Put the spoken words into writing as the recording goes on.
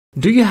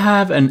Do you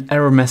have an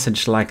error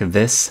message like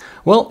this?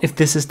 Well, if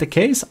this is the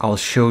case, I'll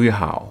show you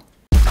how.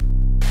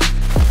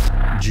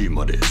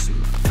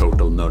 GMODISM,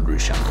 Total Notary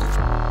Channel.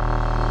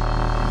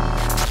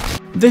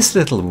 This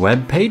little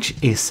web page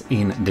is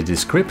in the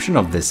description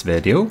of this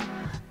video,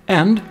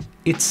 and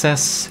it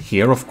says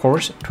here, of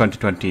course,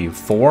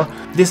 2024.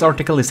 This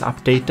article is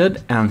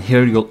updated, and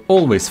here you'll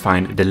always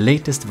find the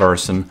latest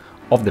version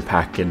of the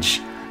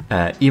package,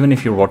 even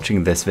if you're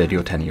watching this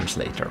video 10 years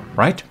later,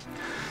 right?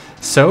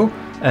 So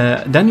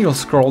then you'll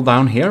scroll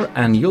down here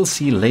and you'll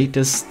see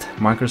latest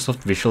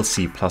Microsoft Visual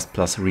C++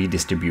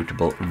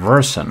 redistributable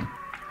version.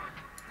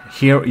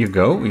 Here you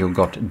go, you've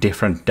got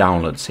different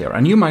downloads here,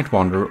 and you might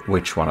wonder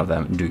which one of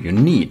them do you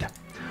need.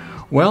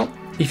 Well,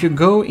 if you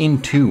go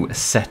into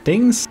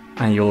settings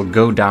and you'll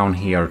go down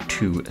here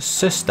to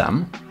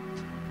system,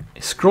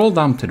 scroll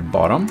down to the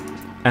bottom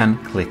and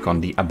click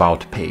on the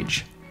about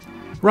page.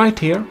 Right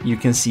here you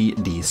can see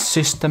the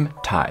system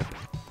type,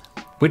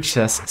 which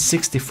says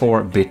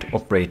 64-bit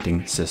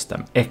operating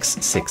system,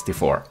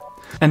 x64.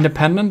 And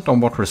dependent on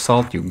what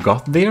result you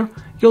got there,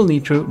 you'll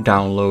need to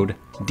download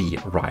the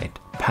right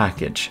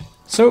package.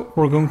 So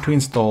we're going to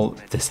install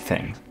this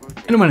thing.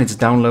 And when it's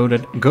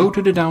downloaded, go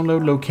to the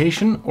download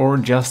location or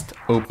just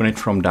open it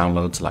from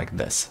downloads like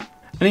this.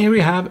 And here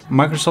we have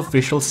Microsoft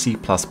Visual C++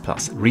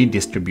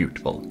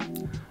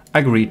 Redistributable.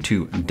 Agree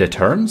to the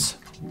terms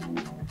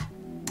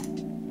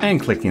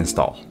and click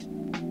install.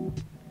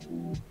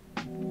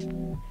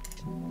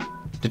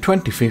 The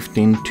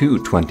 2015 to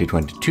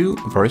 2022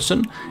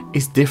 version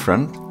is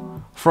different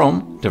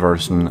from the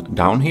version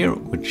down here,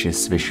 which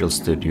is Visual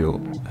Studio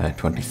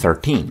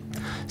 2013.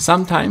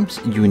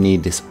 Sometimes you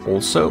need this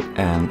also,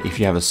 and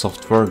if you have a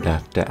software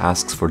that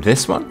asks for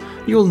this one,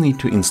 you'll need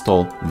to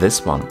install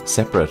this one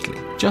separately,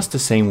 just the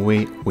same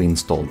way we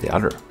installed the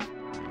other.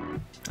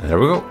 There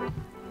we go.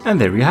 And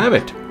there you have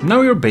it.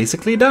 Now you're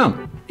basically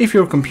done. If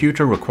your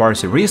computer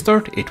requires a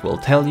restart, it will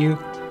tell you.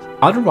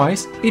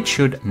 Otherwise, it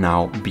should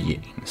now be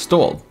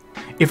installed.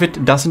 If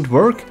it doesn't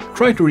work,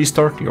 try to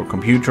restart your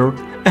computer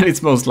and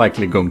it's most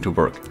likely going to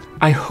work.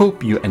 I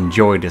hope you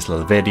enjoyed this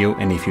little video,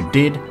 and if you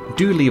did,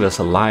 do leave us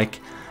a like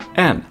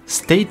and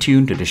stay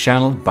tuned to the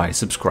channel by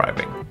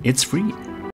subscribing. It's free.